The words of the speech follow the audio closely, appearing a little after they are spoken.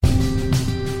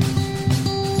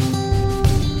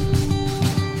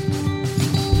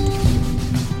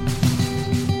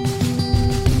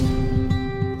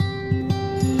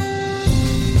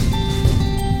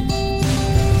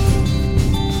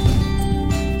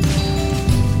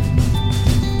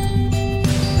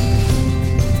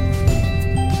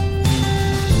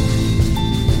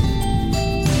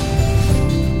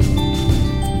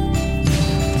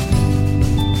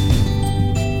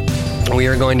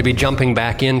going to be jumping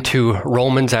back into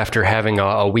Romans after having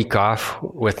a week off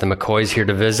with the McCoys here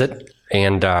to visit.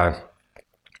 And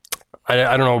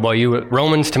I don't know about you,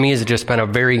 Romans to me has just been a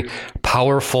very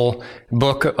powerful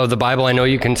book of the Bible. I know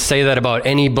you can say that about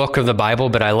any book of the Bible,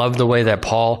 but I love the way that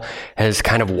Paul has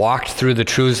kind of walked through the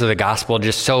truths of the gospel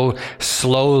just so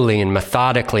slowly and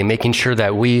methodically, making sure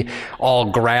that we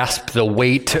all grasp the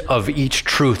weight of each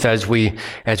truth as we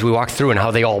walk through and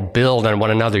how they all build on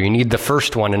one another. You need the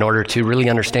first one in order to really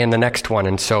understand the next one.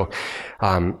 And so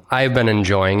I've been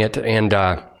enjoying it, and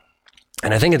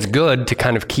I think it's good to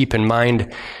kind of keep in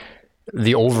mind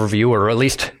the overview, or at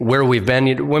least where we've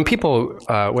been. When people,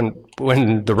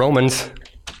 when the Romans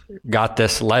got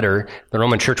this letter, the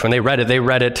Roman church, when they read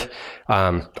it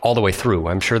all the way through.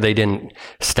 I'm sure they didn't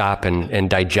stop and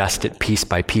digest it piece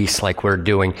by piece like we're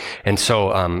doing. And so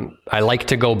I like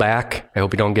to go back. I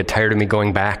hope you don't get tired of me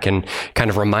going back and kind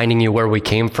of reminding you where we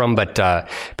came from. But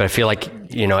I feel like,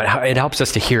 it helps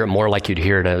us to hear it more like you'd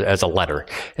hear it as a letter.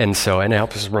 And it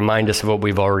helps us remind us of what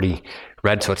we've already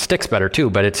read, so it sticks better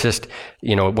too. But it's just,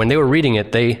 when they were reading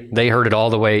it, they heard it all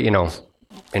the way,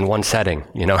 in one setting,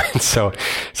 and so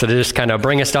to just kind of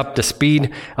bring us up to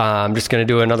speed, I'm just going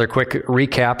to do another quick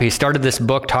recap. He started this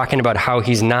book talking about how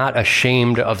he's not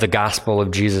ashamed of the gospel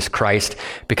of Jesus Christ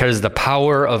because the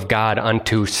power of God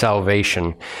unto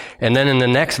salvation. And then in the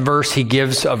next verse, he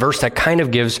gives a verse that kind of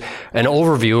gives an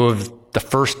overview of the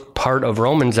first part of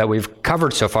Romans that we've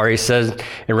covered so far. He says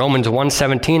in Romans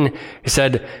 1:17, he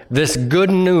said, "This good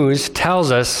news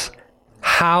tells us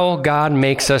how God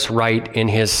makes us right in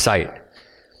his sight."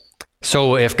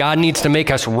 So if God needs to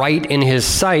make us right in his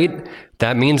sight,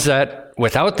 that means that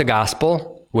without the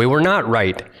gospel, we were not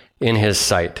right in his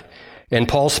sight. And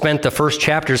Paul spent the first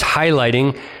chapters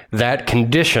highlighting that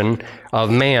condition of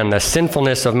man, the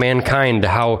sinfulness of mankind,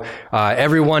 how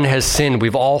everyone has sinned.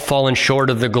 We've all fallen short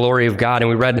of the glory of God. And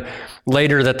we read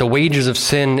later that the wages of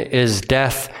sin is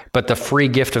death, but the free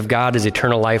gift of God is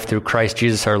eternal life through Christ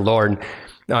Jesus our Lord.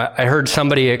 I heard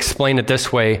somebody explain it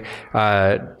this way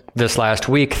this last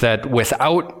week, that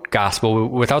without the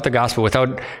gospel,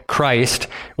 without Christ,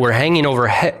 we're hanging over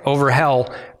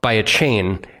hell by a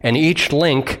chain, and each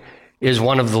link is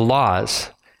one of the laws.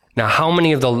 Now, how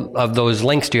many of those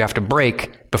links do you have to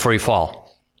break before you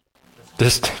fall?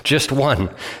 Just one,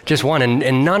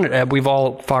 and none. We've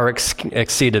all far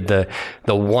exceeded the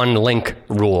one link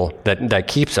rule that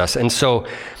keeps us. And so,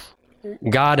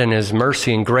 God, in His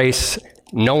mercy and grace,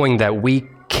 knowing that we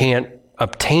can't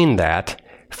obtain that,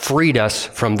 freed us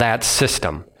from that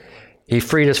system. He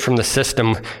freed us from the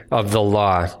system of the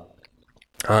law.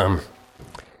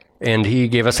 And He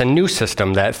gave us a new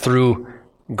system that through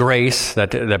grace,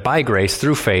 that by grace,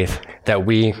 through faith, that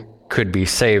we could be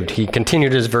saved. He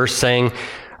continued his verse saying,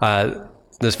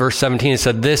 this verse 17, he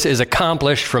said, "This is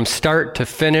accomplished from start to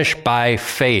finish by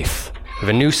faith." We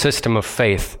have a new system of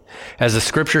faith. As the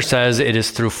scripture says, it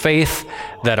is through faith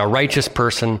that a righteous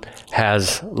person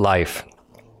has life.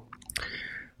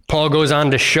 Paul goes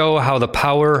on to show how the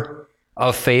power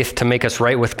of faith to make us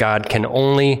right with God can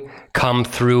only come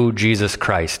through Jesus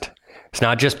Christ. It's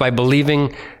not just by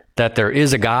believing that there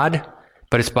is a God,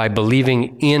 but it's by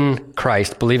believing in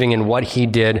Christ, believing in what He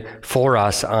did for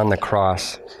us on the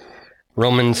cross.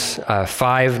 Romans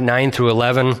 5:9 through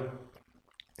 11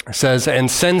 says, "And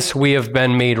since we have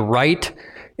been made right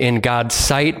in God's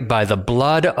sight by the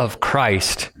blood of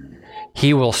Christ,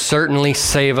 He will certainly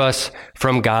save us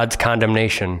from God's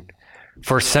condemnation.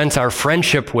 For since our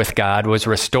friendship with God was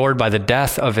restored by the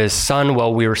death of His Son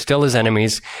while we were still His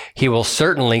enemies, He will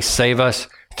certainly save us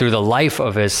through the life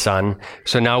of His Son.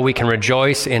 So now we can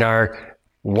rejoice in our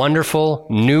wonderful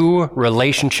new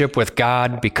relationship with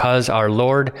God because our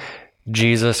Lord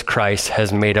Jesus Christ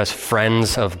has made us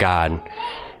friends of God."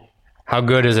 How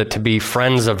good is it to be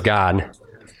friends of God?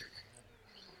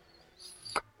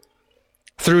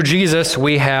 Through Jesus,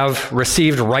 we have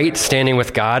received right standing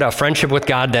with God, a friendship with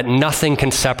God that nothing can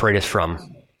separate us from.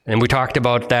 And we talked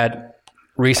about that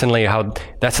recently, how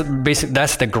that's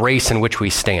the grace in which we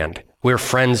stand. We're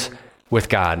friends with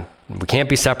God. We can't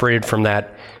be separated from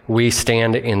that. We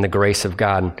stand in the grace of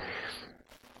God.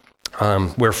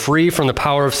 We're free from the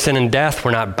power of sin and death. We're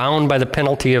not bound by the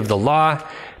penalty of the law,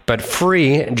 but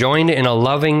free, joined in a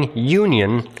loving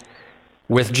union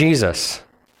with Jesus.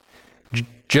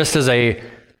 Just as a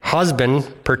husband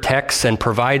protects and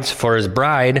provides for his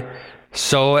bride,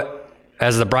 so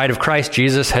as the bride of Christ,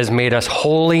 Jesus has made us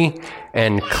holy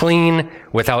and clean,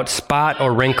 without spot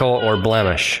or wrinkle or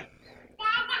blemish.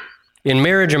 In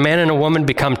marriage, a man and a woman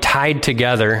become tied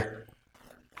together.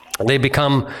 They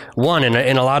become one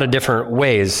in a lot of different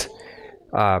ways.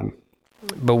 But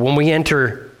when we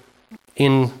enter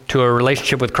into a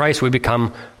relationship with Christ, we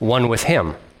become one with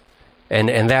him.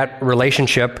 And that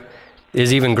relationship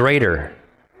is even greater.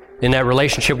 In that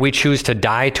relationship, we choose to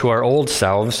die to our old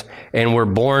selves, and we're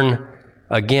born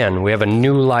again. We have a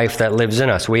new life that lives in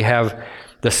us. We have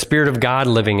the Spirit of God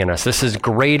living in us. This is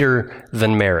greater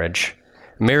than marriage.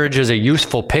 Marriage is a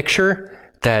useful picture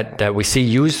that we see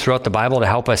used throughout the Bible to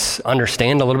help us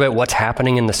understand a little bit what's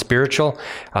happening in the spiritual.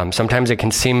 Sometimes it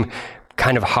can seem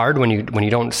kind of hard when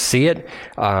you don't see it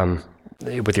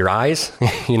with your eyes,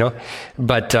 you know.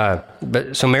 But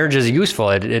so marriage is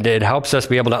useful. It helps us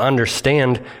be able to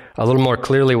understand a little more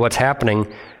clearly what's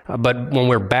happening. But when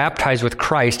we're baptized with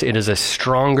Christ, it is a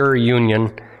stronger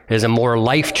union. It is a more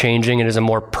life-changing. It is a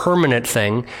more permanent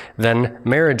thing than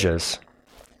marriage is.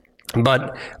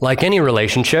 But like any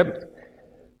relationship,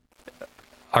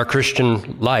 our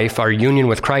Christian life, our union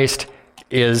with Christ,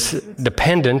 is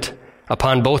dependent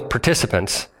upon both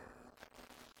participants.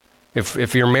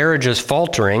 If your marriage is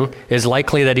faltering, it's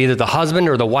likely that either the husband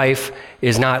or the wife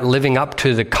is not living up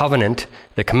to the covenant,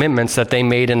 the commitments that they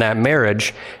made in that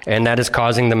marriage, and that is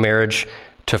causing the marriage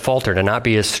to falter, to not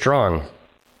be as strong.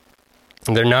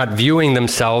 They're not viewing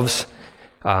themselves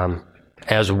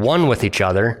as one with each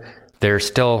other. They're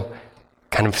still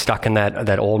kind of stuck in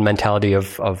that old mentality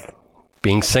of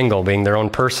being single, being their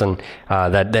own person,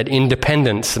 that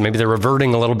independence. Maybe they're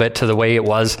reverting a little bit to the way it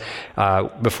was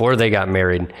before they got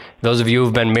married. Those of you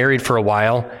who've been married for a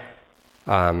while,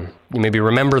 you maybe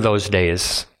remember those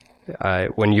days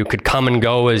when you could come and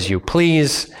go as you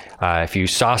please. If you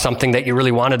saw something that you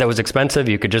really wanted that was expensive,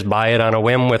 you could just buy it on a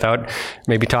whim without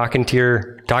maybe talking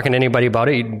to anybody about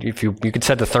it. If you could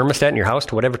set the thermostat in your house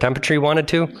to whatever temperature you wanted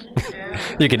to.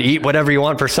 You could eat whatever you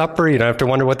want for supper. You don't have to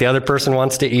wonder what the other person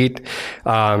wants to eat.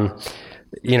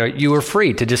 You were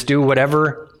free to just do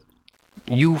whatever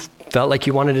you felt like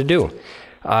you wanted to do.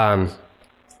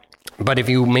 But if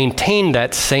you maintained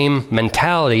that same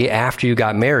mentality after you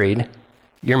got married,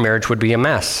 your marriage would be a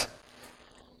mess.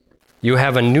 You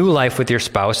have a new life with your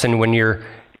spouse, and when you're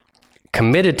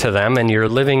committed to them and you're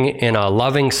living in a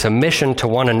loving submission to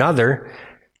one another,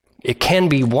 it can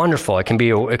be wonderful. It can be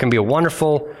a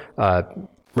wonderful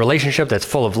relationship that's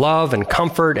full of love and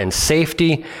comfort and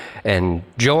safety and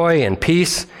joy and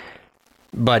peace.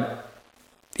 But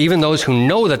even those who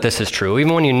know that this is true,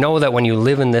 even when you know that when you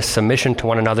live in this submission to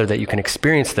one another that you can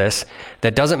experience this,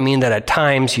 that doesn't mean that at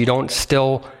times you don't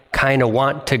still kind of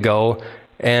want to go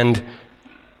and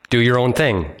do your own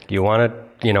thing. You want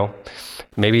to,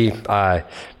 maybe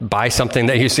buy something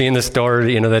that you see in the store,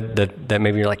 that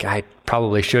maybe you're like, I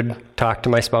probably should talk to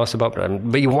my spouse about,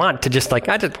 but you want to just like,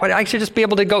 I should just be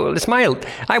able to go.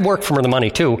 I work for the money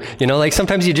too.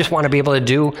 Sometimes you just want to be able to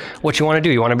do what you want to do.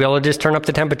 You want to be able to just turn up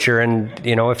the temperature, and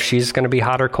if she's going to be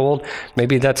hot or cold,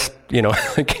 maybe that's, maybe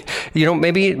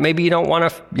you don't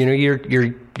want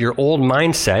to, your old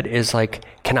mindset is like,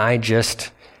 can I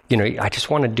just, I just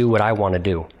want to do what I want to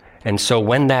do. And so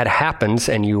when that happens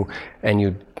and you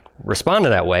respond to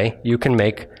that way, you can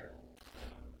make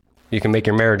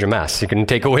your marriage a mess. You can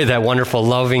take away that wonderful,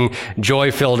 loving,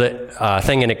 joy-filled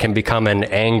thing, and it can become an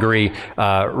angry,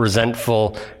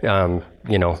 resentful, I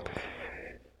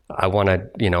want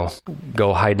to,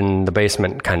 go hide in the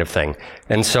basement kind of thing.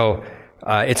 And so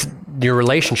your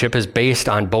relationship is based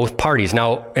on both parties.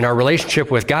 Now, in our relationship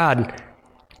with God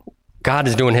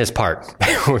is doing his part.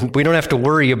 We don't have to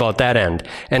worry about that end.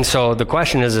 And so the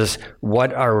question is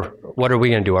what are we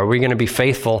going to do? Are we going to be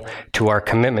faithful to our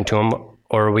commitment to him,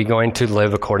 or are we going to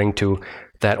live according to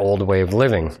that old way of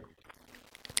living?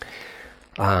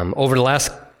 Over the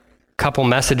last couple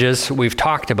messages, we've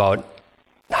talked about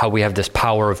how we have this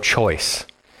power of choice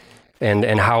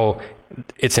and how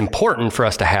it's important for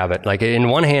us to have it. Like, in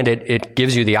one hand, it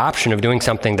gives you the option of doing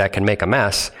something that can make a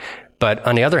mess. But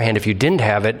on the other hand, if you didn't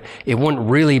have it, it wouldn't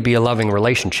really be a loving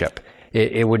relationship.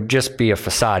 It would just be a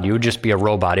facade. You would just be a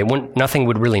robot. Nothing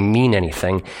would really mean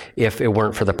anything if it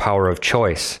weren't for the power of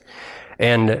choice.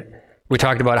 And we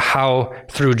talked about how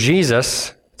through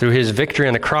Jesus, through his victory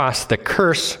on the cross, the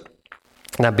curse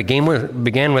that began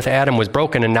with Adam was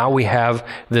broken, and now we have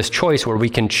this choice where we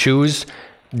can choose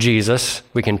Jesus,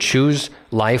 we can choose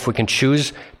life, we can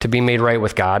choose to be made right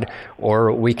with God,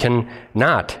 or we can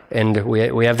not. And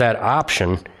we have that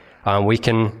option. We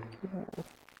can,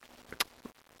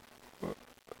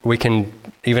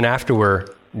 even after we're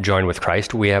joined with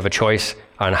Christ, we have a choice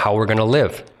on how we're going to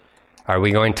live. Are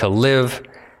we going to live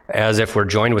as if we're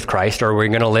joined with Christ, or are we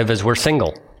going to live as we're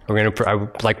single? We're going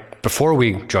to, like before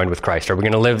we joined with Christ, are we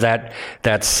going to live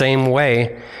that same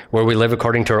way where we live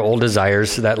according to our old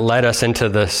desires that led us into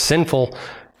the sinful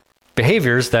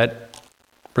behaviors that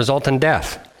result in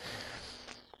death?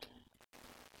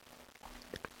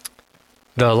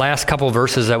 The last couple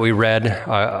verses that we read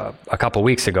a couple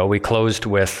weeks ago, we closed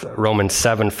with Romans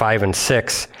 7, 5, and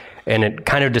 6, and it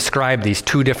kind of described these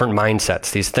two different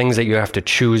mindsets, these things that you have to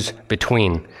choose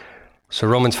between. So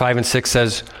Romans 5 and 6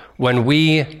 says, when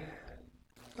we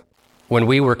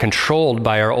were controlled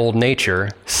by our old nature,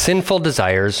 sinful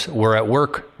desires were at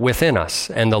work within us,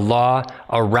 and the law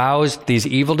aroused these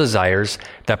evil desires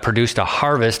that produced a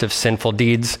harvest of sinful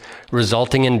deeds,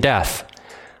 resulting in death.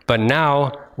 But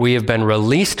now we have been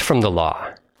released from the law.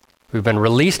 We've been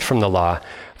released from the law,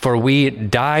 for we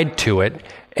died to it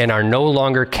and are no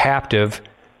longer captive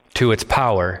to its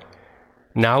power.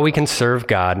 Now we can serve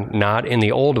God not in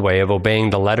the old way of obeying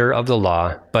the letter of the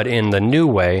law, but in the new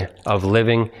way of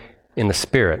living in the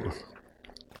Spirit.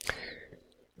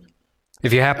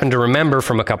 If you happen to remember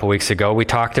from a couple weeks ago, we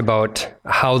talked about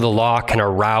how the law can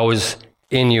arouse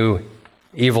in you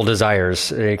evil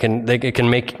desires. It can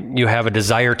make you have a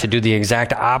desire to do the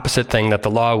exact opposite thing that the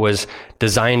law was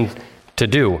designed to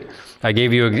do. I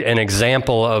gave you an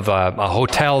example of a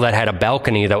hotel that had a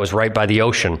balcony that was right by the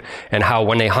ocean, and how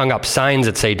when they hung up signs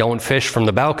that say don't fish from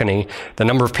the balcony, the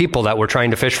number of people that were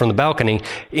trying to fish from the balcony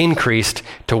increased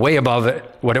to way above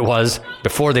what it was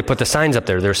before they put the signs up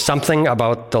there. There's something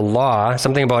about the law,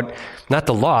 something about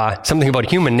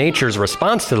human nature's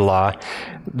response to the law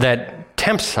that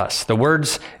tempts us. The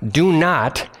words do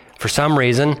not, for some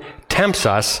reason, tempts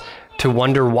us to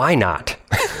wonder why not.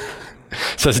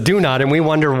 It says do not, and we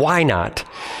wonder why not.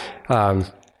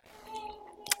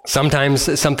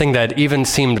 Sometimes something that even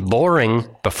seemed boring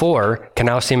before can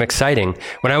now seem exciting.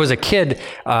 When I was a kid,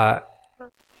 when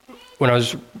I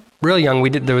was real young,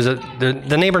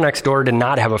 the neighbor next door did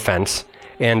not have a fence,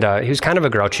 and he was kind of a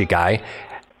grouchy guy.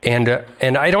 And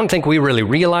I don't think we really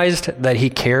realized that he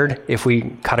cared if we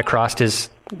cut across his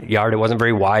yard. It wasn't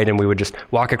very wide, and we would just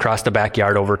walk across the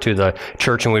backyard over to the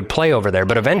church, and we'd play over there.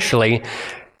 But eventually,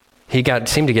 he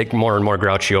seemed to get more and more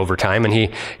grouchy over time, and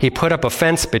he put up a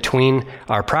fence between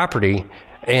our property,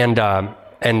 and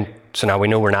so now we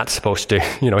know we're not supposed to.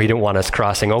 He didn't want us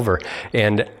crossing over,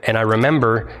 and I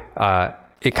remember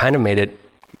it kind of made it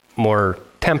more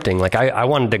tempting. Like I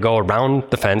wanted to go around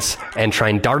the fence and try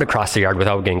and dart across the yard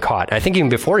without getting caught. I think even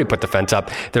before he put the fence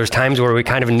up, there was times where we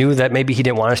kind of knew that maybe he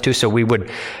didn't want us to, so we would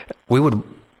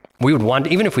want,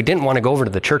 even if we didn't want to go over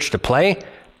to the church to play,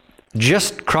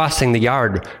 just crossing the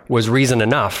yard was reason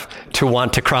enough to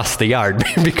want to cross the yard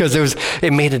because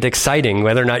it made it exciting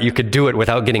whether or not you could do it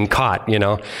without getting caught.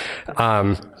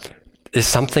 There's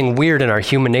something weird in our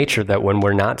human nature that when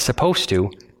we're not supposed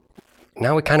to,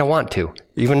 now we kind of want to,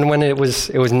 even when it was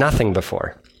nothing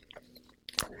before.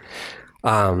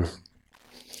 The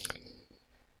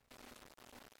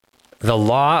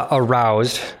law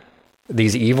aroused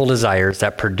these evil desires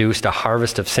that produced a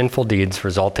harvest of sinful deeds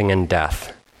resulting in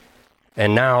death.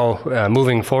 And now,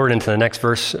 moving forward into the next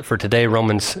verse for today,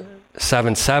 Romans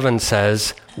 7:7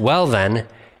 says, "Well then,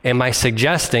 am I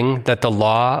suggesting that the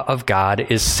law of God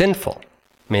is sinful?"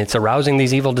 I mean, it's arousing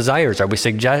these evil desires.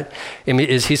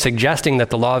 Is he suggesting that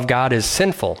the law of God is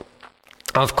sinful?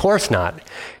 Of course not.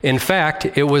 In fact,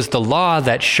 it was the law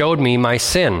that showed me my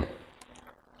sin.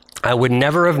 I would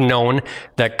never have known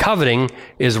that coveting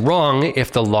is wrong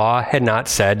if the law had not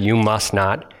said you must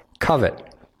not covet.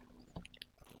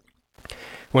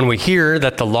 When we hear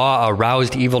that the law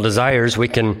aroused evil desires, we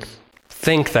can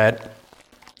think that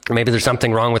maybe there's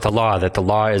something wrong with the law, that the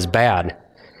law is bad.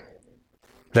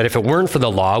 That if it weren't for the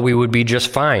law, we would be just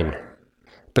fine.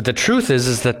 But the truth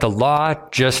is that the law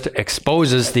just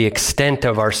exposes the extent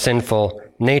of our sinful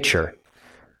nature.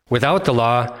 Without the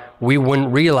law, we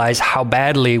wouldn't realize how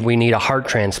badly we need a heart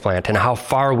transplant and how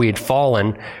far we'd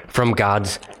fallen from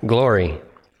God's glory.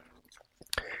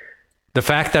 The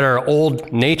fact that our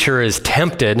old nature is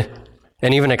tempted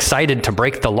and even excited to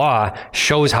break the law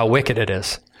shows how wicked it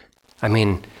is. I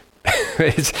mean,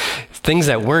 it's things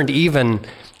that weren't even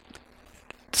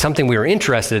something we were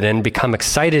interested in become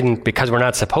excited because we're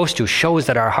not supposed to, shows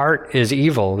that our heart is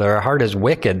evil, that our heart is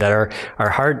wicked, that our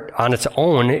heart on its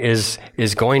own is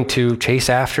going to chase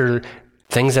after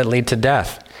things that lead to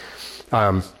death.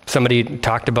 Somebody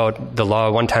talked about the law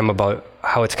one time about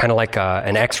how it's kind of like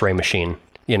an X-ray machine,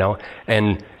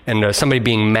 and somebody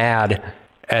being mad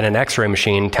at an X-ray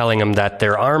machine telling them that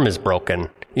their arm is broken.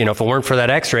 If it weren't for that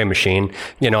X-ray machine,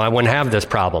 I wouldn't have this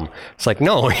problem. It's like,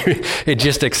 no, it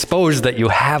just exposed that you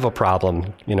have a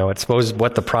problem. It exposed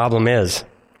what the problem is.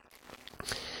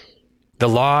 The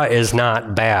law is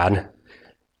not bad.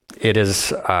 It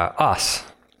is us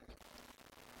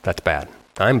that's bad.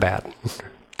 I'm bad.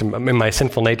 My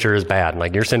sinful nature is bad.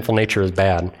 Like your sinful nature is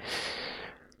bad.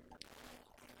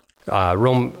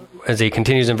 as he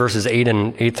continues in verses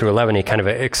 8 through 11, he kind of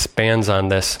expands on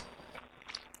this.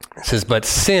 It says, but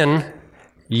sin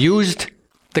used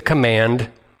the command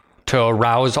to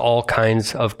arouse all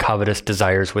kinds of covetous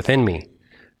desires within me.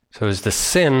 So as the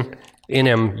sin in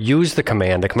him used the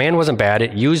command wasn't bad,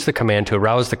 it used the command to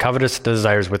arouse the covetous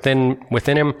desires within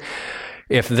him.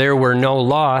 If there were no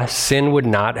law, sin would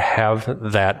not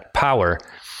have that power.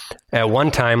 At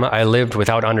one time, I lived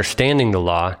without understanding the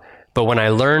law, but when I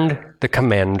learned the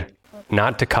command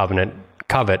not to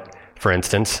covet, for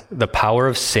instance, the power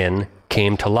of sin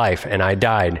came to life, and I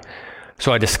died.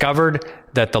 So I discovered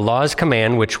that the law's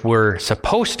command, which were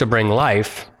supposed to bring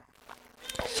life,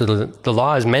 so the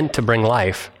law is meant to bring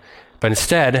life, but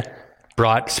instead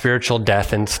brought spiritual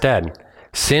death instead.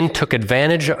 Sin took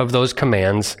advantage of those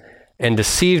commands and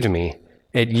deceived me.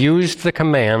 It used the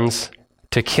commands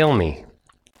to kill me.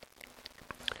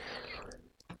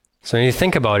 So when you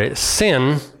think about it,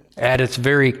 sin at its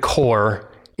very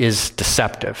core is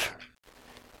deceptive.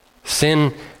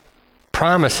 Sin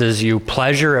promises you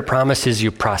pleasure, it promises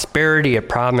you prosperity, it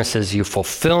promises you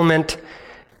fulfillment,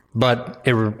 but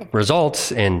it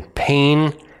results in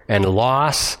pain and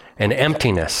loss and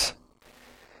emptiness.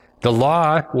 The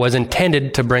law was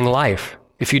intended to bring life.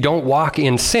 If you don't walk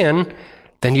in sin,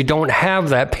 then you don't have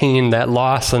that pain, that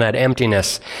loss, and that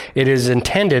emptiness. It is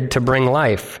intended to bring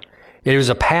life. It is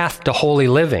a path to holy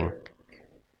living.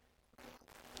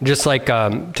 Just like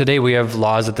today we have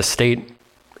laws that the state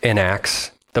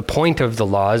enacts. The point of the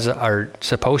laws are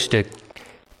supposed to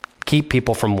keep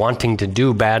people from wanting to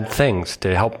do bad things,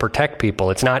 to help protect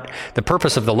people. It's not, the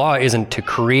purpose of the law isn't to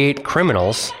create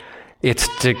criminals, it's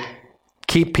to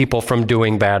keep people from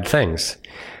doing bad things.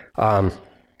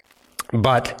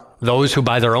 But those who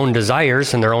by their own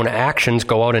desires and their own actions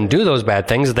go out and do those bad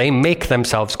things, they make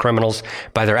themselves criminals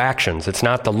by their actions. It's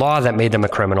not the law that made them a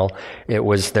criminal. It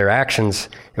was their actions,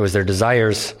 it was their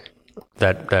desires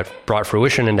that brought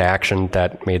fruition into action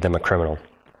that made them a criminal.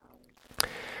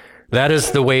 That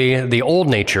is the way the old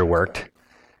nature worked.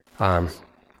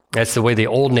 That's the way the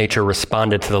old nature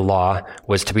responded to the law,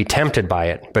 was to be tempted by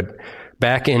it. But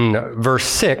back in verse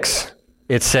 6,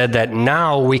 it said that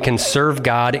now we can serve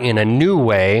God in a new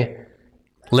way,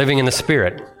 living in the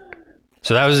Spirit.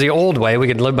 So that was the old way. We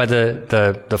could live by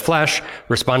the flesh,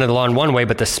 respond to the law in one way,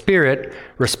 but the Spirit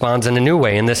responds in a new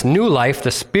way. In this new life,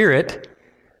 the Spirit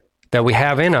that we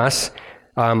have in us,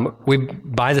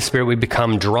 by the Spirit, we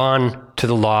become drawn to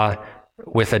the law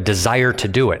with a desire to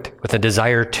do it, with a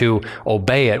desire to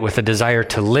obey it, with a desire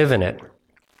to live in it.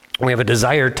 We have a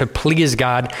desire to please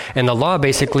God, and the law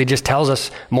basically just tells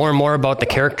us more and more about the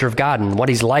character of God and what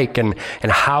he's like and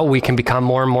how we can become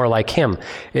more and more like him.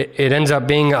 It ends up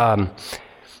being an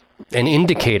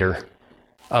indicator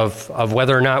of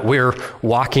whether or not we're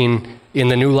walking in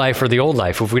the new life or the old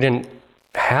life. If we didn't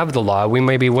have the law, we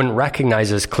maybe wouldn't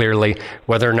recognize as clearly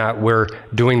whether or not we're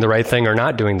doing the right thing or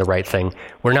not doing the right thing.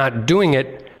 We're not doing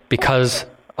it because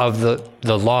of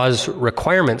the law's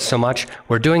requirements so much.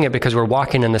 We're doing it because we're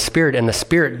walking in the Spirit, and the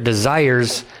Spirit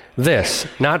desires this,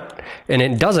 and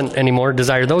it doesn't anymore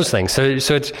desire those things. So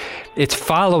it's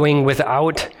following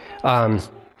without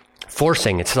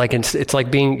forcing. It's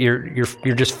like being you're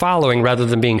just following rather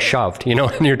than being shoved, you know.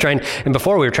 And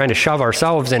before we were trying to shove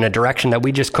ourselves in a direction that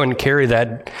we just couldn't carry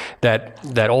that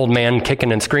old man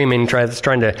kicking and screaming,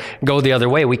 trying to go the other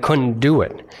way. We couldn't do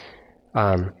it.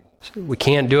 We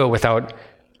can't do it without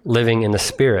living in the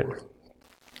Spirit.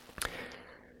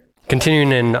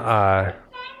 Continuing in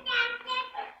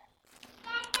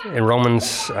Romans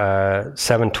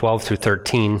 7:12 through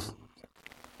 13,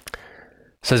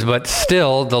 says, but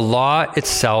still the law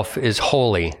itself is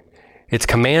holy. Its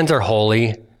commands are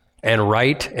holy and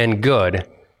right and good.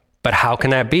 But how can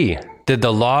that be? Did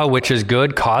the law, which is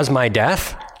good, cause my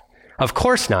death? Of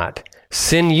course not.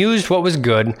 Sin used what was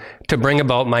good to bring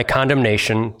about my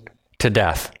condemnation to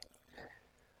death.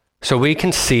 So we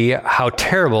can see how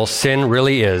terrible sin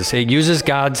really is. It uses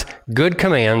God's good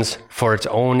commands for its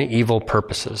own evil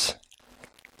purposes.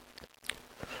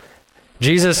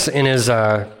 Jesus, in his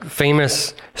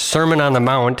famous Sermon on the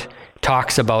Mount,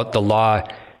 talks about the law,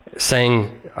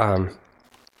 saying,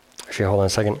 actually, hold on a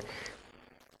second.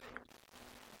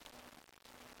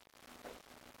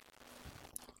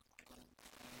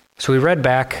 So we read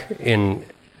back in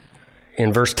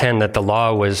verse 10 that the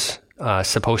law was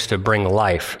supposed to bring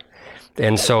life.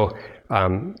 And so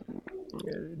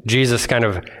Jesus kind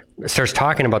of starts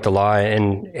talking about the law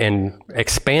and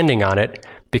expanding on it,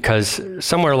 because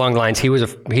somewhere along the lines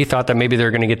he thought that maybe they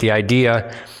were going to get the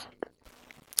idea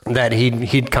that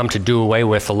he'd come to do away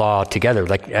with the law altogether,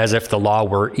 like as if the law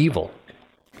were evil.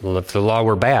 if the law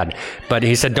were bad. But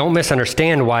he said, don't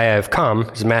misunderstand why I have come.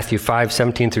 This is Matthew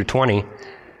 5:17-20.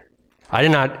 I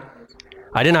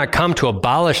did not come to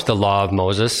abolish the law of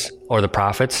Moses or the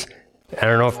prophets. I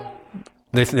don't know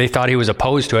if they thought he was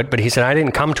opposed to it, but he said, I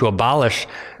didn't come to abolish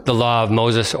the law of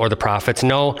Moses or the prophets.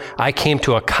 No, I came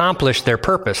to accomplish their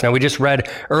purpose. Now, we just read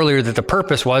earlier that the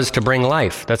purpose was to bring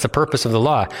life. That's the purpose of the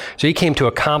law. So he came to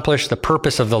accomplish the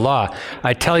purpose of the law.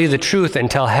 I tell you the truth,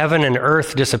 until heaven and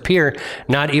earth disappear,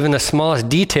 not even the smallest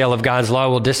detail of God's law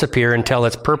will disappear until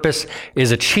its purpose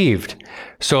is achieved.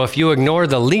 So if you ignore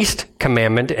the least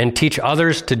commandment and teach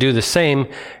others to do the same,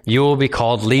 you will be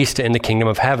called least in the kingdom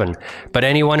of heaven. But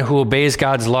anyone who obeys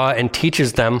God's law and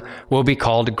teaches them will be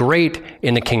called great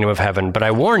in the kingdom of heaven. But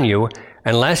I warn you,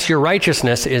 unless your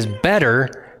righteousness is better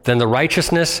than the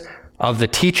righteousness of the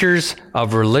teachers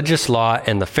of religious law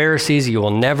and the Pharisees, you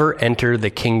will never enter the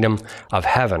kingdom of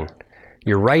heaven.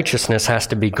 Your righteousness has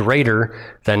to be greater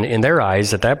than, in their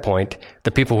eyes at that point,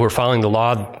 the people who are following the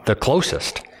law the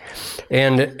closest.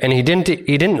 And he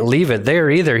didn't leave it there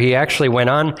either. He actually went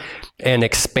on and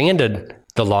expanded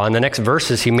the law. In the next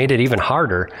verses, he made it even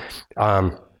harder.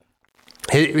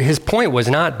 His point was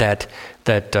not that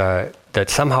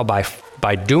somehow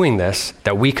by doing this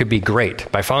that we could be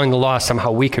great. By following the law,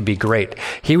 somehow we could be great.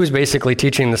 He was basically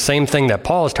teaching the same thing that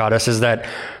Paul has taught us, is that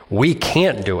we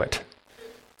can't do it.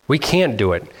 We can't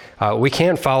do it. We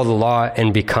can't follow the law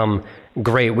and become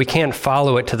great. We can't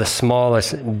follow it to the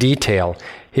smallest detail.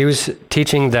 He was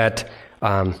teaching that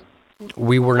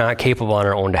we were not capable on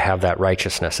our own to have that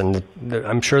righteousness. And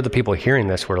I'm sure the people hearing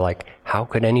this were like, how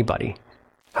could anybody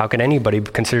be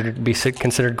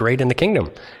considered great in the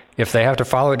kingdom if they have to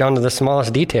follow it down to the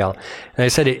smallest detail? And I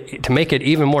said, to make it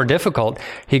even more difficult,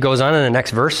 he goes on in the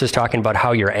next verses talking about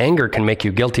how your anger can make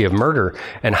you guilty of murder,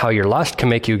 and how your lust can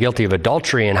make you guilty of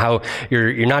adultery, and how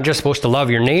you're not just supposed to love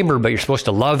your neighbor, but you're supposed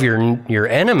to love your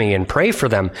enemy and pray for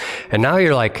them. And now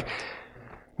you're like,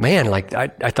 man, like I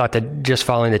thought that just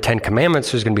following the 10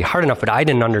 Commandments was going to be hard enough, but I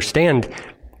didn't understand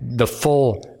the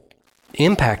full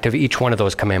impact of each one of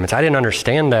those commandments. I didn't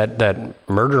understand that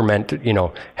murder meant,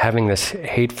 having this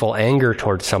hateful anger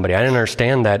towards somebody. I didn't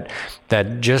understand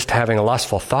that just having a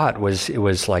lustful thought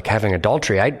was like having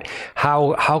adultery.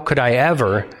 How could I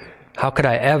ever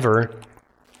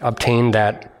obtain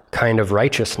that kind of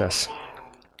righteousness?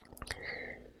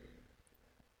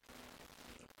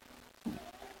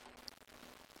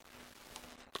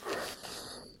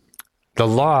 The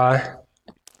law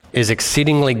is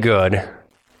exceedingly good,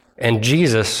 and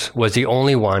Jesus was the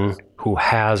only one who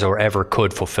has or ever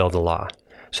could fulfill the law.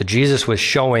 So Jesus was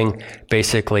showing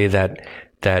basically that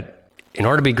in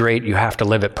order to be great, you have to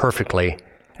live it perfectly.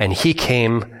 And he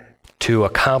came to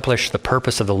accomplish the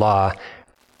purpose of the law,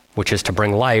 which is to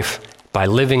bring life. By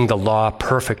living the law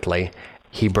perfectly,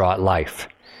 he brought life.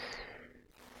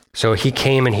 So he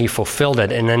came and he fulfilled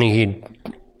it, and then he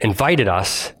invited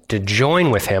us to join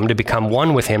with him, to become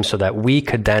one with him, so that we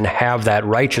could then have that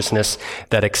righteousness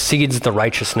that exceeds the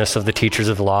righteousness of the teachers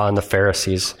of the law and the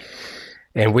Pharisees.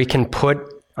 And we can put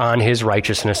on his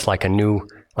righteousness like new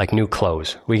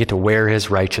clothes. We get to wear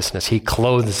his righteousness. He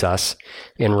clothes us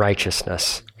in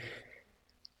righteousness.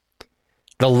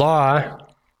 The law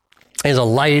is a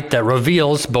light that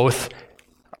reveals both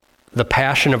the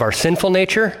passion of our sinful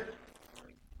nature,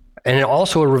 and it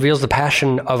also reveals the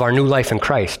passion of our new life in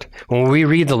Christ. When we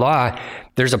read the law,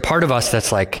 there's a part of us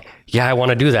that's like, yeah, I want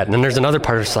to do that. And then there's another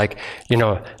part that's like,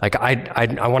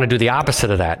 I want to do the opposite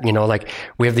of that. Like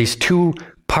we have these two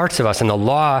parts of us, and the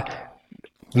law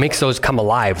makes those come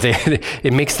alive.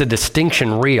 It makes the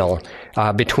distinction real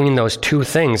between those two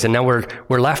things. And now we're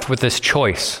left with this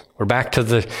choice. We're back to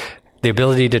the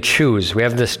ability to choose. We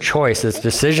have this choice, this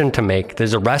decision to make.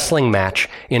 There's a wrestling match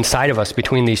inside of us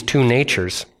between these two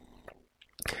natures.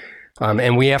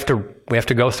 And we have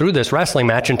to go through this wrestling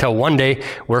match until one day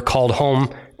we're called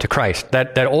home to Christ.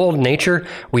 That old nature,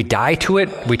 we die to it.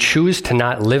 We choose to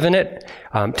not live in it.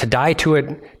 To die to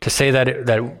it, to say that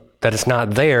it's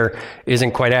not there,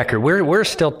 isn't quite accurate. We're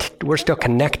still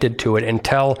connected to it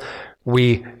until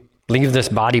we leave this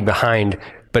body behind.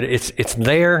 But it's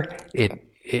there.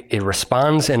 It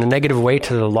responds in a negative way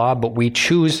to the law, but we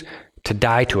choose to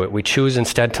die to it. We choose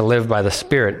instead to live by the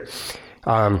Spirit.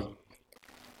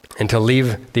 And to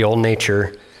leave the old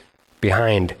nature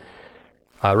behind.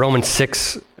 Romans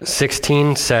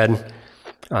 6:16 said,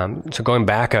 so going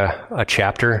back a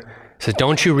chapter, says,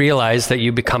 don't you realize that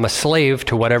you become a slave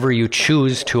to whatever you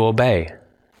choose to obey?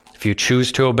 If you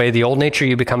choose to obey the old nature,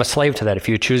 you become a slave to that. If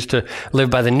you choose to live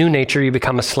by the new nature, you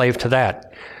become a slave to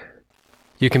that.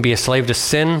 You can be a slave to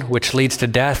sin, which leads to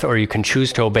death, or you can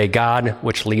choose to obey God,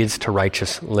 which leads to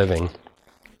righteous living.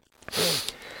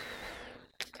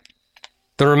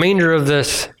 The remainder of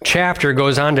this chapter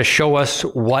goes on to show us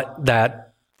what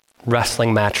that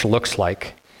wrestling match looks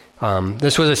like.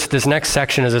 This next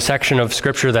section is a section of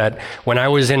scripture that when I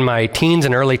was in my teens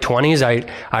and early 20s,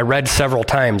 I read several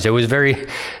times. It was very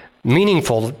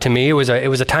meaningful to me. It was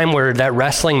a time where that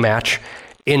wrestling match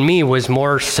in me was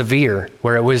more severe,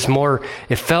 where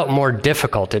it felt more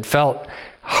difficult. It felt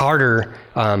harder.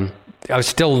 I was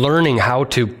still learning how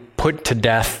to put to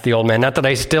death the old man. Not that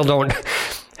I still don't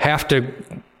have to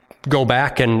go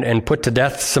back and put to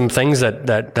death some things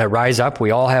that rise up.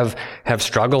 We all have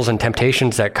struggles and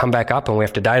temptations that come back up, and we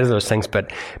have to die to those things.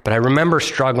 But I remember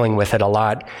struggling with it a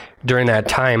lot during that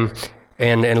time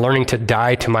and learning to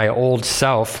die to my old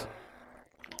self.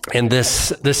 And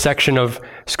this section of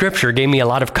scripture gave me a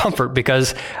lot of comfort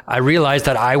because I realized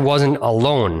that I wasn't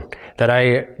alone.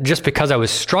 That just because I was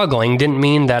struggling didn't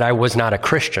mean that I was not a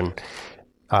Christian.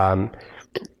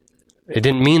 It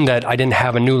didn't mean that I didn't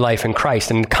have a new life in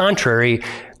Christ. And contrary,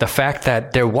 the fact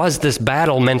that there was this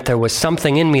battle meant there was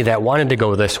something in me that wanted to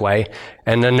go this way.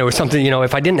 And then there was something,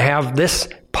 if I didn't have this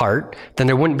part, then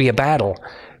there wouldn't be a battle.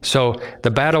 So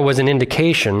the battle was an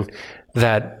indication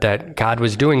that God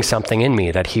was doing something in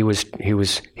me, that he was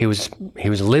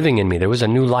living in me. There was a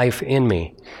new life in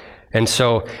me. And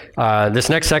so this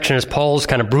next section is Paul's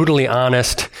kind of brutally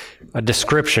honest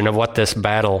description of what this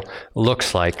battle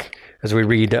looks like as we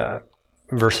read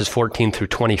verses 14 through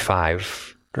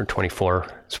 25, or 24,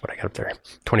 that's what I got up there,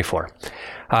 24.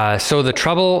 So the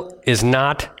trouble is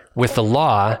not with the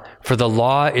law, for the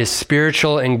law is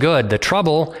spiritual and good. The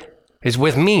trouble is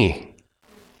with me,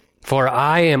 for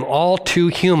I am all too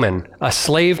human, a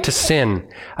slave to sin.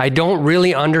 I don't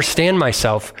really understand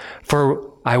myself,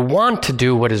 for I want to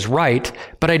do what is right,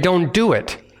 but I don't do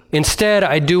it. Instead,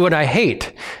 I do what I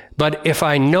hate. But if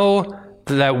I know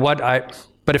that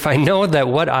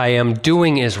what I am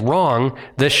doing is wrong,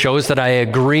 this shows that I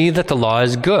agree that the law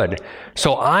is good.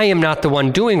 So I am not the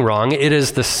one doing wrong. It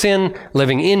is the sin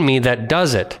living in me that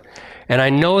does it. And I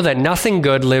know that nothing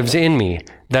good lives in me,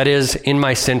 that is, in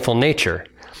my sinful nature.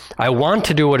 I want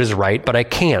to do what is right, but I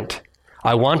can't.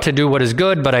 I want to do what is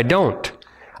good, but I don't.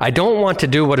 I don't want to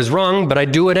do what is wrong, but I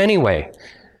do it anyway.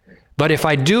 But if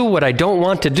I do what I don't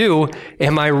want to do,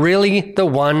 am I really the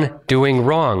one doing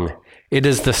wrong? It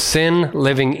is the sin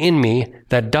living in me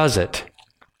that does it.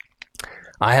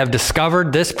 I have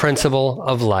discovered this principle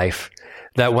of life,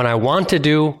 that when I want to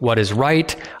do what is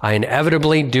right, I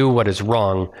inevitably do what is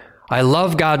wrong. I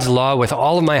love God's law with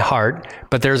all of my heart,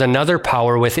 but there's another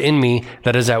power within me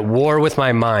that is at war with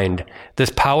my mind.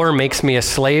 This power makes me a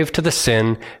slave to the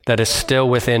sin that is still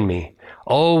within me.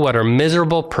 Oh, what a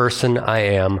miserable person I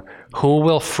am. Who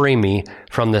will free me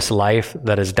from this life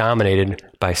that is dominated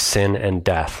by sin and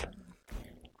death?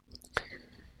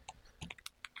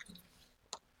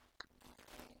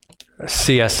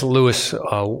 C.S. Lewis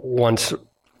once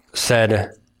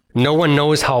said, "No one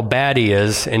knows how bad he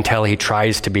is until he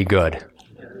tries to be good."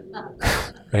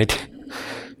 Right?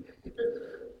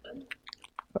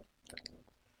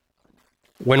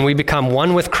 When we become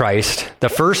one with Christ, the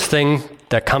first thing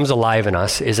that comes alive in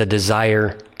us is a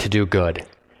desire to do good,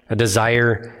 a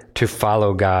desire to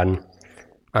follow God,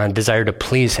 a desire to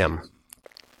please Him.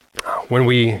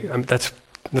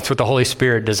 That's what the Holy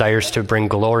Spirit desires, to bring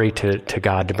glory to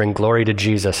God, to bring glory to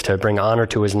Jesus, to bring honor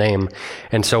to His name.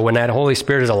 And so when that Holy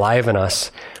Spirit is alive in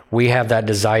us, we have that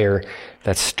desire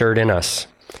that's stirred in us.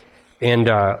 And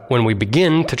when we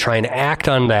begin to try and act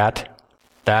on that,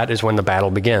 that is when the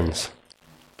battle begins.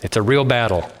 It's a real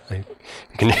battle.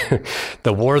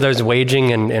 The war that is waging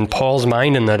in Paul's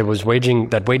mind and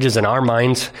that wages in our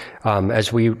minds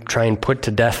as we try and put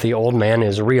to death the old man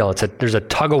is real. There's a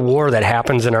tug of war that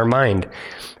happens in our mind.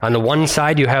 On the one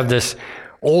side, you have this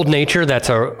old nature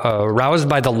that's aroused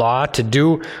by the law to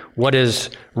do what is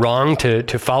wrong,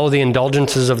 to follow the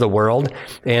indulgences of the world.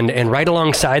 And right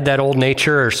alongside that old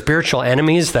nature are spiritual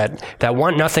enemies that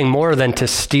want nothing more than to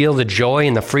steal the joy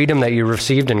and the freedom that you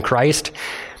received in Christ.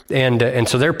 And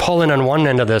so they're pulling on one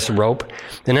end of this rope.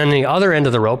 And on the other end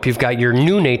of the rope, you've got your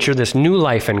new nature, this new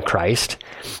life in Christ.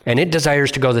 And it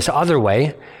desires to go this other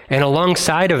way. And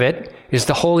alongside of it is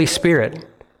the Holy Spirit.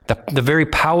 The very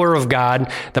power of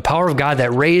God, the power of God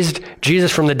that raised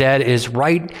Jesus from the dead is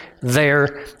right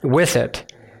there with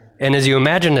it. And as you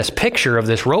imagine this picture of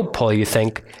this rope pull, you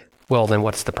think, well, then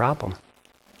what's the problem?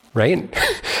 Right?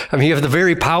 I mean, you have the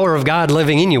very power of God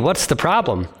living in you. What's the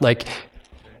problem? Like,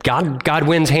 God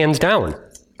wins hands down,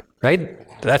 right?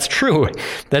 That's true.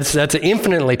 That's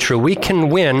infinitely true. We can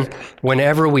win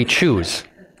whenever we choose.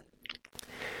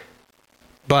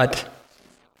 But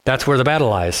that's where the battle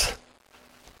lies.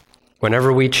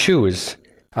 Whenever we choose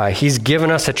He's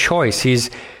given us a choice. He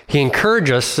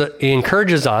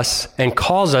encourages us and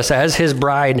calls us as his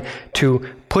bride to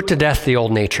put to death the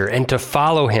old nature and to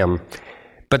follow him.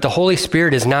 But the Holy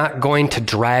Spirit is not going to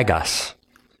drag us.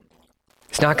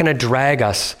 It's not going to drag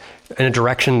us in a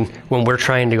direction when we're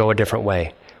trying to go a different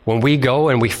way. When we go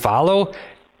and we follow,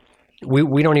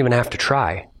 we don't even have to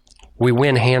try. We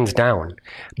win hands down.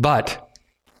 But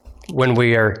when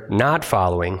we are not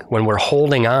following, when we're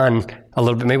holding on a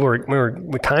little bit, maybe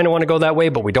we kind of want to go that way,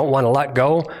 but we don't want to let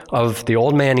go of the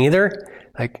old man either,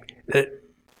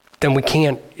 then we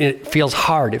can't. It feels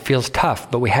hard. It feels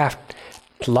tough, but we have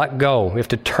to let go. We have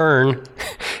to turn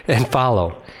and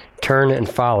follow. Turn and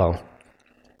follow.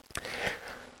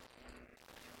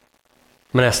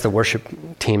 I'm going to ask the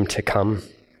worship team to come.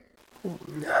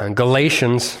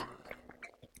 Galatians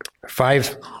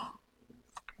 5,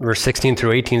 verse 16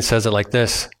 through 18 says it like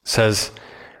this. It says,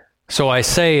 "So I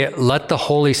say, let the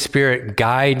Holy Spirit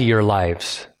guide your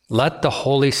lives." Let the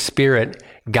Holy Spirit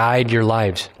guide your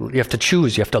lives. You have to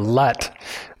choose. You have to let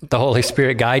the Holy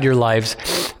Spirit guide your lives.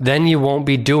 Then you won't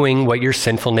be doing what your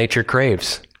sinful nature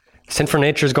craves. Sinful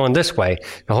nature is going this way.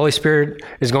 The Holy Spirit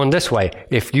is going this way.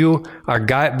 If you are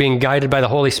being guided by the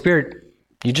Holy Spirit,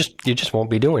 you just won't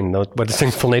be doing what the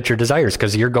sinful nature desires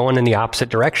because you're going in the opposite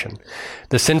direction.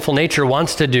 The sinful nature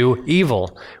wants to do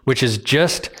evil, which is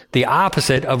just the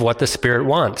opposite of what the Spirit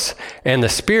wants. And the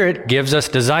Spirit gives us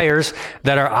desires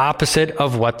that are opposite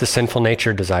of what the sinful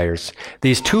nature desires.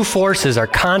 These two forces are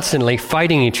constantly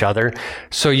fighting each other,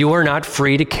 so you are not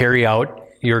free to carry out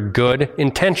your good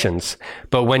intentions.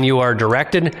 But when you are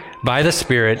directed by the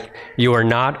Spirit, you are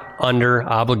not under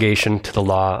obligation to the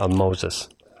law of Moses.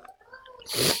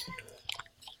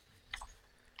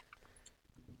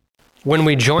 When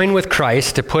we join with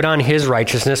Christ to put on his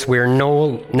righteousness, we are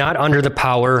not under the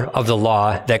power of the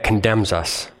law that condemns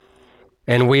us.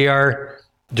 And we are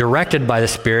directed by the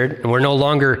Spirit, and we're no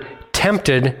longer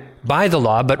tempted by the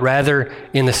law, but rather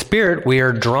in the Spirit we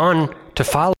are drawn to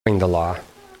following the law.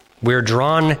 We are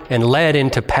drawn and led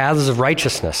into paths of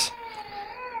righteousness.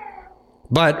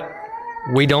 But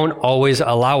we don't always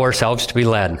allow ourselves to be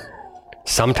led.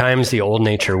 Sometimes the old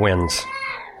nature wins.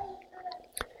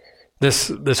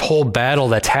 This whole battle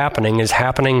that's happening is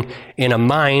happening in a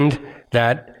mind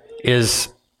that is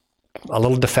a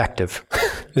little defective.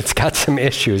 It's got some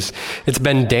issues. It's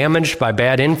been damaged by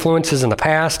bad influences in the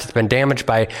past. It's been damaged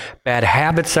by bad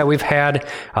habits that we've had.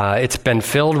 It's been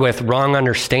filled with wrong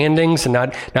understandings and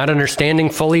not understanding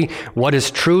fully what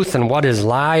is truth and what is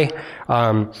lie.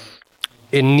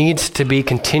 It needs to be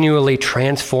continually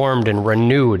transformed and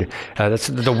renewed. That's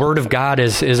the Word of God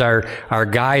is our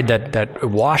guide that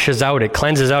washes out, it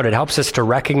cleanses out, it helps us to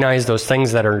recognize those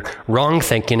things that are wrong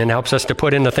thinking and helps us to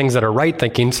put in the things that are right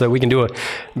thinking so that we can do a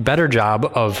better job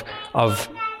of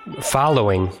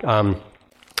following,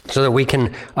 so that we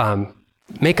can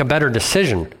make a better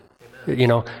decision.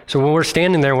 So when we're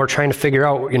standing there and we're trying to figure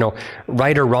out,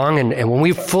 right or wrong, and when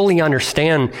we fully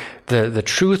understand the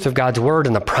truth of God's Word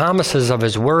and the promises of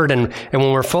His Word, and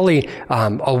when we're fully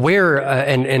aware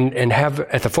and have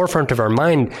at the forefront of our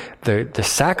mind the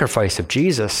sacrifice of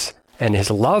Jesus and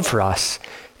His love for us,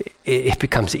 it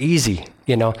becomes easy.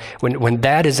 When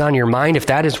that is on your mind, if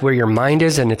that is where your mind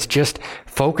is, and it's just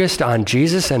focused on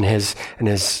Jesus and his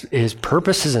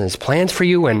purposes and his plans for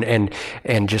you,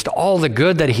 and just all the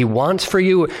good that He wants for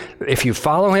you, if you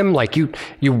follow Him, like you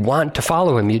want to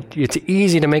follow Him, it's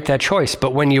easy to make that choice.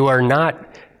 But when you are not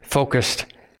focused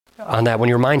on that, when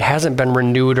your mind hasn't been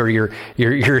renewed, or you're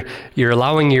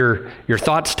allowing your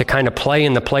thoughts to kind of play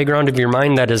in the playground of your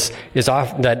mind that is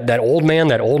off, that old man,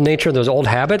 that old nature, those old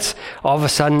habits, all of a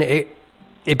sudden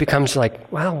it becomes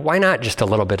like, well, why not just a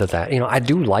little bit of that? I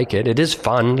do like it. It is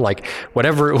fun. Like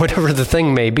whatever the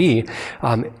thing may be,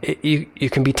 you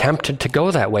can be tempted to go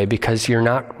that way because you're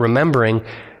not remembering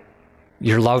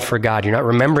your love for God. You're not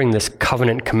remembering this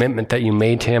covenant commitment that you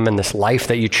made to Him and this life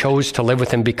that you chose to live with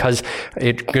Him because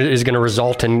it is going to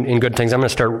result in good things. I'm going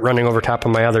to start running over top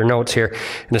of my other notes here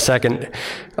in a second.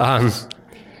 But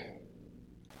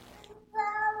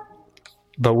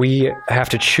we have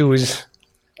to choose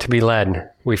to be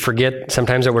led. We forget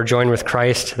sometimes that we're joined with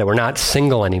Christ, that we're not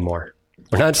single anymore.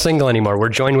 We're not single anymore. We're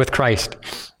joined with Christ.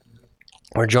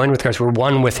 We're joined with Christ. We're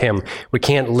one with Him. We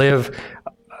can't live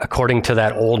according to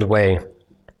that old way.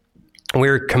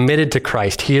 We're committed to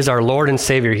Christ. He is our Lord and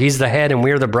Savior. He's the head and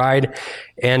we are the bride.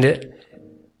 And we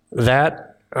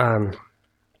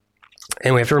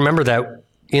have to remember that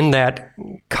in that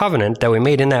covenant that we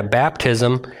made, in that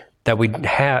baptism that we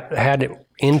had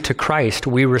into Christ,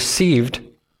 we received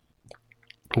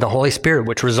the Holy Spirit,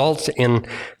 which results in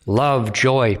love,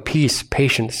 joy, peace,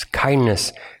 patience,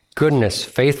 kindness, goodness,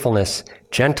 faithfulness,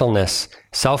 gentleness,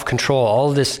 self-control,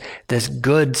 all this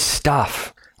good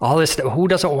stuff. All this, who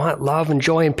doesn't want love and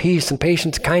joy and peace and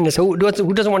patience, kindness? Who doesn't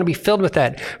want to be filled with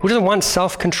that? Who doesn't want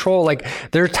self-control? Like,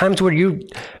 there are times where you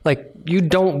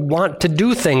don't want to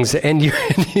do things and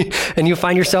you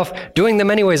find yourself doing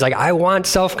them anyways. Like, I want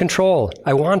self-control.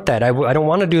 I want that. I don't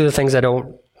want to do the things I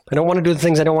don't want to do the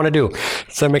things I don't want to do.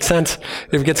 Does that make sense?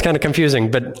 It gets kind of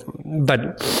confusing, but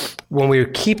when we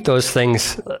keep those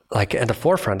things like at the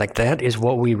forefront, like that is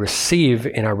what we receive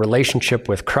in our relationship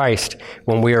with Christ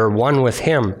when we are one with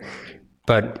Him.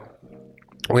 But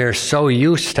we are so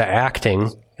used to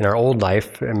acting in our old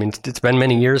life. I mean, it's been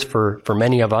many years for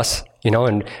many of us,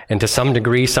 and to some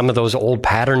degree, some of those old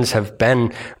patterns have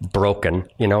been broken,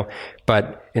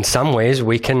 but in some ways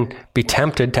we can be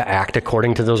tempted to act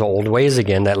according to those old ways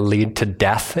again that lead to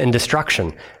death and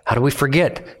destruction. How do we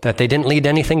forget that they didn't lead to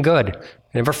anything good?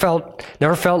 I never felt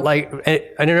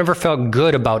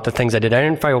good about the things I did. I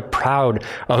didn't feel proud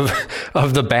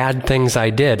of the bad things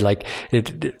I did. Like,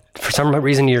 for some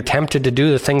reason, you're tempted to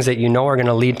do the things that are going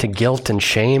to lead to guilt and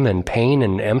shame and pain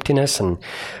and emptiness. And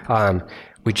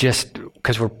we just,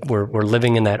 because we're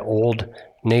living in that old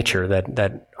nature,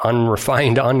 that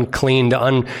unrefined, uncleaned,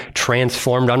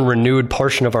 untransformed, unrenewed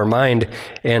portion of our mind,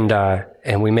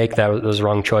 and we make those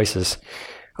wrong choices.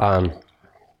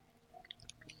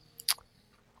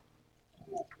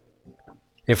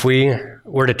 If we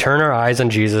were to turn our eyes on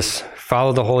Jesus,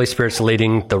 follow the Holy Spirit's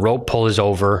leading, the rope pull is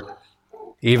over.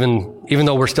 Even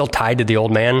though we're still tied to the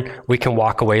old man, we can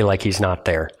walk away like he's not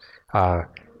there.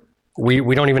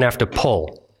 We don't even have to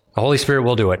pull. The Holy Spirit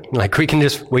will do it. Like, we can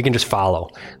just follow.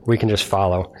 We can just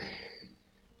follow.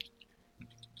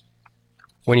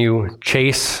 When you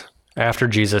chase after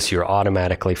Jesus, you're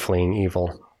automatically fleeing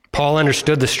evil. Paul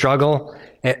understood the struggle,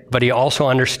 but he also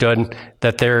understood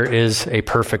that there is a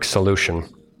perfect solution.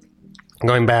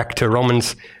 Going back to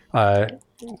Romans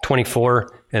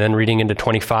 24 and then reading into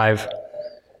 25, it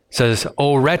says,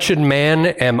 "O wretched man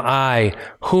am I,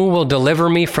 who will deliver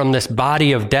me from this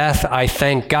body of death? I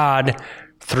thank God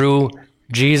through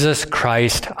Jesus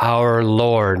Christ our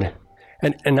Lord."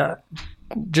 And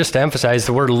just to emphasize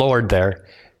the word Lord there,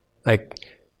 like,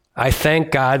 I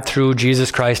thank God through Jesus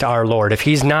Christ our Lord. If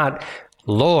he's not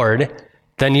Lord,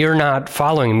 then you're not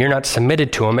following him, you're not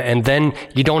submitted to him, and then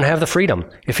you don't have the freedom.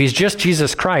 If he's just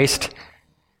Jesus Christ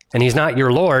and he's not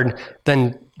your Lord,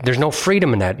 then there's no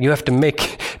freedom in that. You have to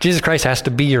Jesus Christ has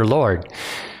to be your Lord.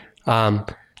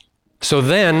 So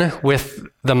then with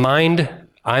the mind,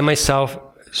 I myself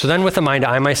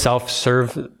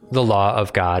serve the law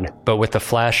of God, but with the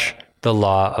flesh, the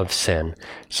law of sin.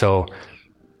 So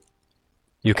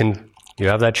you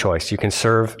have that choice. You can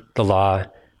serve the law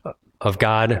of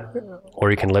God, or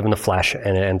you can live in the flesh,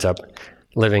 and it ends up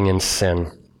living in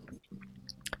sin.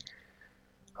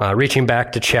 Reaching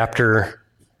back one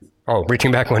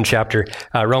chapter,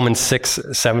 Romans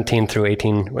 6:17 through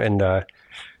 18, and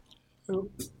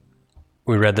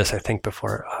we read this, I think,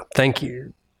 before. Thank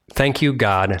you,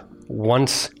 God.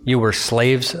 Once you were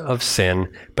slaves of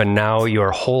sin, but now you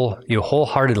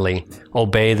wholeheartedly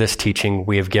obey this teaching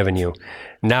we have given you.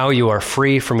 Now you are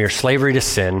free from your slavery to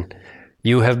sin.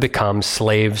 You have become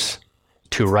slaves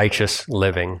to righteous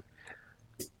living.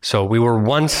 So we were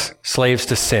once slaves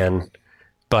to sin,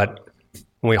 but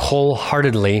when we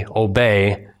wholeheartedly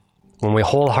obey, when we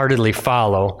wholeheartedly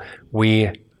follow,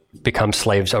 we become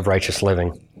slaves of righteous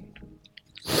living.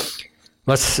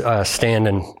 Let's stand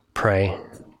and pray.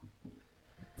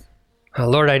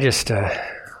 Lord,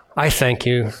 I thank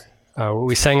you.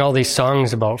 We sang all these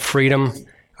songs about freedom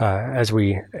as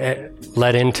we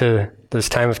led into this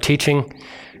time of teaching.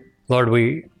 Lord,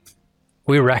 we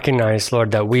recognize,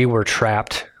 Lord, that we were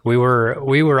trapped. We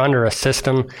were under a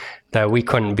system that we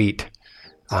couldn't beat.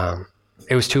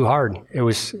 It was too hard. It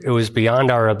was beyond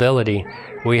our ability.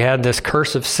 We had this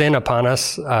curse of sin upon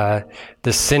us,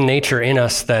 this sin nature in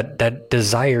us that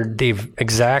desired the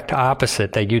exact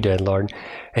opposite that you did, Lord.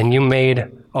 And you made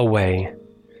a way.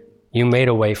 You made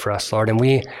a way for us, Lord. And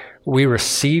we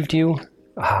received you.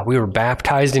 We were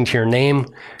baptized into your name.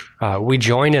 We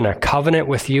joined in a covenant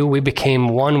with you. We became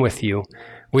one with you.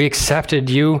 We accepted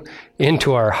you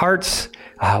into our hearts.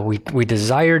 We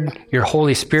desired your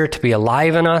Holy Spirit to be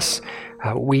alive in us.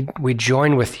 We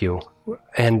join with you.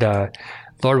 And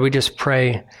Lord, we just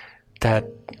pray that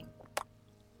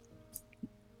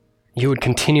you would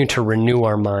continue to renew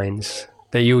our minds,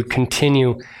 that you would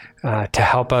continue to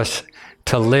help us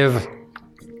to live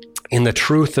in the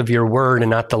truth of your word and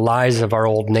not the lies of our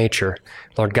old nature.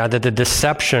 Lord God, that the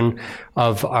deception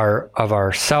of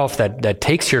our self that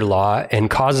takes your law and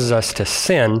causes us to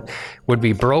sin would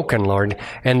be broken, Lord,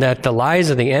 and that the lies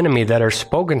of the enemy that are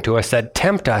spoken to us, that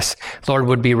tempt us, Lord,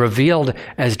 would be revealed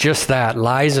as just that,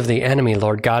 lies of the enemy,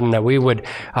 Lord God, and that we would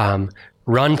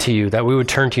run to you, that we would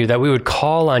turn to you, that we would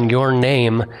call on your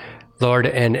name, Lord,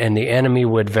 and the enemy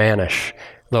would vanish.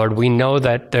 Lord, we know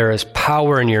that there is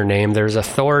power in your name. There's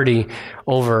authority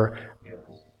over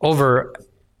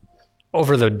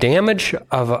the damage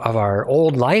of our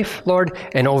old life, Lord,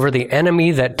 and over the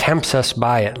enemy that tempts us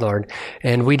by it, Lord.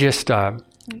 And we just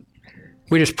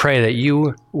pray that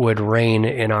you would reign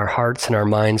in our hearts and our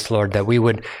minds, Lord, that we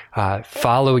would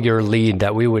follow your lead,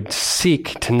 that we would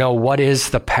seek to know what is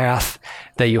the path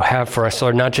that you have for us,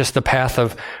 Lord, not just the path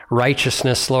of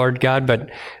righteousness, Lord God, but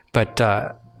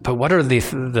what are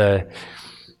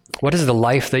what is the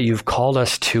life that you've called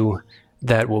us to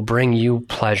that will bring you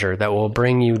pleasure, that will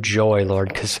bring you joy, Lord,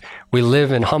 because we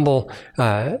live in humble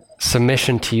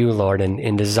submission to you, Lord, and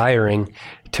in desiring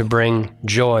to bring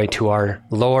joy to our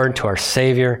Lord, to our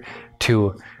Savior,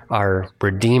 to our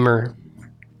Redeemer,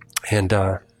 and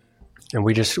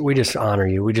we just honor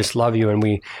you. We just love you, and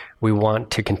we want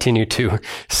to continue to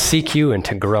seek you and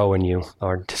to grow in you,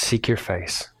 Lord, to seek your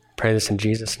face. Pray this in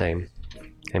Jesus' name.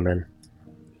 Amen.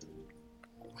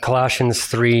 Colossians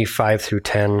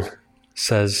 3:5-10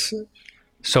 says,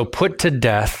 "So put to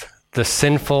death the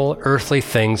sinful earthly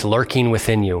things lurking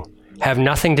within you. Have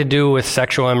nothing to do with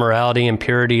sexual immorality,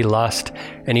 impurity, lust,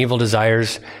 and evil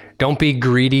desires. Don't be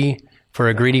greedy, for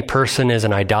a greedy person is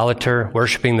an idolater,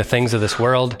 worshiping the things of this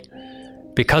world.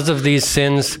 Because of these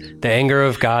sins, the anger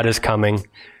of God is coming.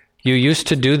 You used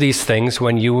to do these things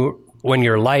when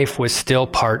your life was still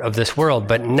part of this world,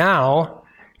 but now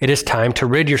it is time to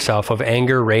rid yourself of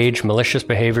anger, rage, malicious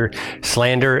behavior,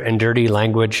 slander, and dirty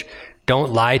language.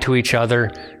 Don't lie to each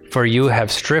other, for you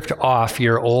have stripped off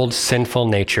your old sinful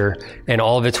nature and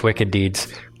all of its wicked deeds.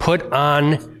 Put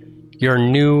on your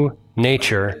new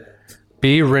nature.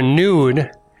 Be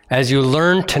renewed as you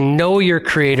learn to know your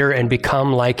Creator and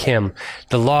become like Him.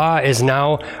 The law is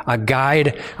now a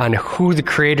guide on who the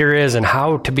Creator is and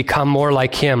how to become more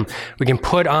like Him. We can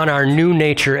put on our new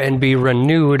nature and be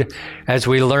renewed as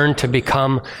we learn to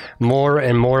become more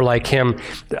and more like Him.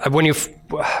 When you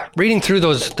reading through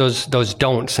those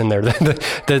don'ts in there,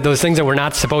 those things that we're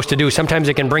not supposed to do, sometimes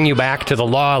it can bring you back to the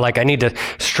law, like I need to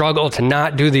struggle to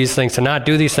not do these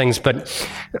things, but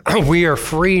we are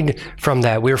freed from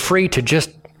that. We're free to just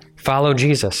follow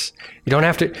Jesus. You don't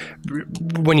have to,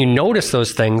 when you notice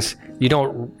those things,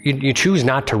 you choose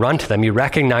not to run to them. You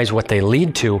recognize what they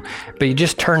lead to, but you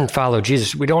just turn and follow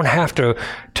Jesus. We don't have to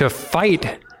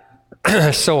fight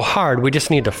so hard. We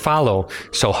just need to follow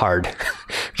so hard.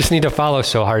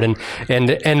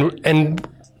 And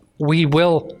we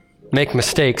will make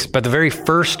mistakes, but the very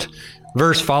first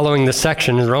verse following this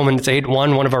section is Romans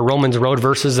 8:1, one of our Romans Road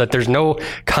verses, that there's no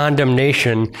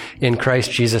condemnation in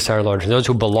Christ Jesus our Lord. For those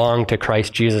who belong to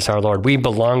Christ Jesus our Lord, we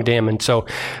belong to Him, and so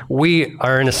we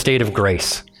are in a state of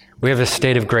grace. We have a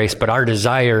state of grace, but our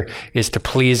desire is to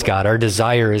please God. Our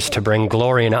desire is to bring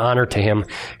glory and honor to Him,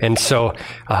 and so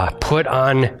put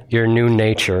on your new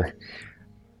nature.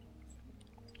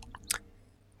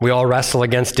 We all wrestle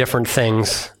against different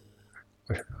things.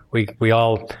 We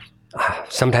all...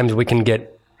 Sometimes we can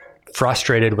get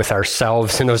frustrated with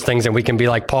ourselves and those things, and we can be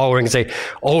like Paul, where we can say,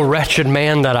 "Oh, wretched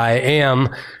man that I am,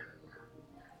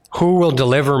 who will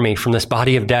deliver me from this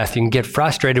body of death?" You can get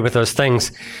frustrated with those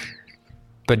things,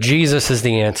 but Jesus is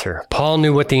the answer. Paul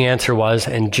knew what the answer was,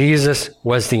 and Jesus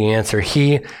was the answer.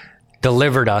 He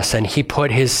delivered us, and He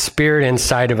put His Spirit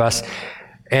inside of us.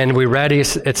 And we read,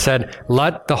 it said,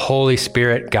 "Let the Holy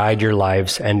Spirit guide your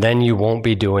lives, and then you won't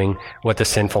be doing what the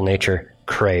sinful nature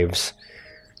craves."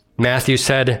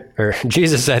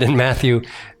 Jesus said in Matthew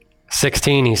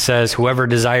 16, He says, "Whoever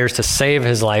desires to save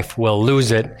his life will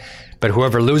lose it, but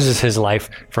whoever loses his life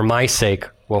for my sake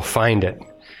will find it."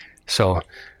 So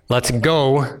let's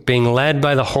go being led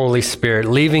by the Holy Spirit,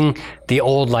 leaving the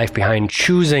old life behind,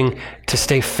 choosing to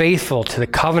stay faithful to the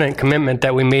covenant commitment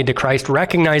that we made to Christ,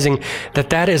 recognizing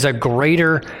that is a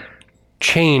greater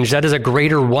change, that is a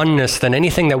greater oneness than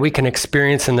anything that we can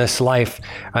experience in this life.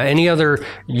 Any other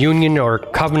union or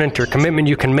covenant or commitment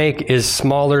you can make is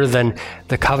smaller than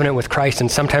the covenant with Christ. And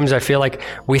sometimes I feel like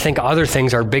we think other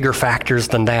things are bigger factors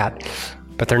than that,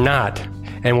 but they're not.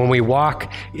 And when we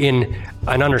walk in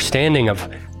an understanding of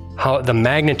how the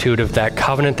magnitude of that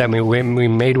covenant that we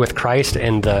made with Christ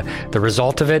and the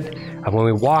result of it, when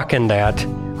we walk in that,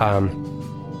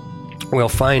 we'll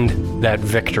find that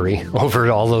victory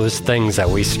over all those things that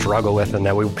we struggle with, and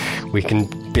that we can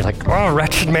be like, oh,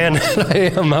 wretched man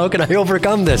I am, how can I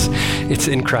overcome this? It's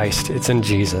in Christ. It's in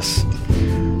Jesus.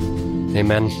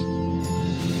 Amen.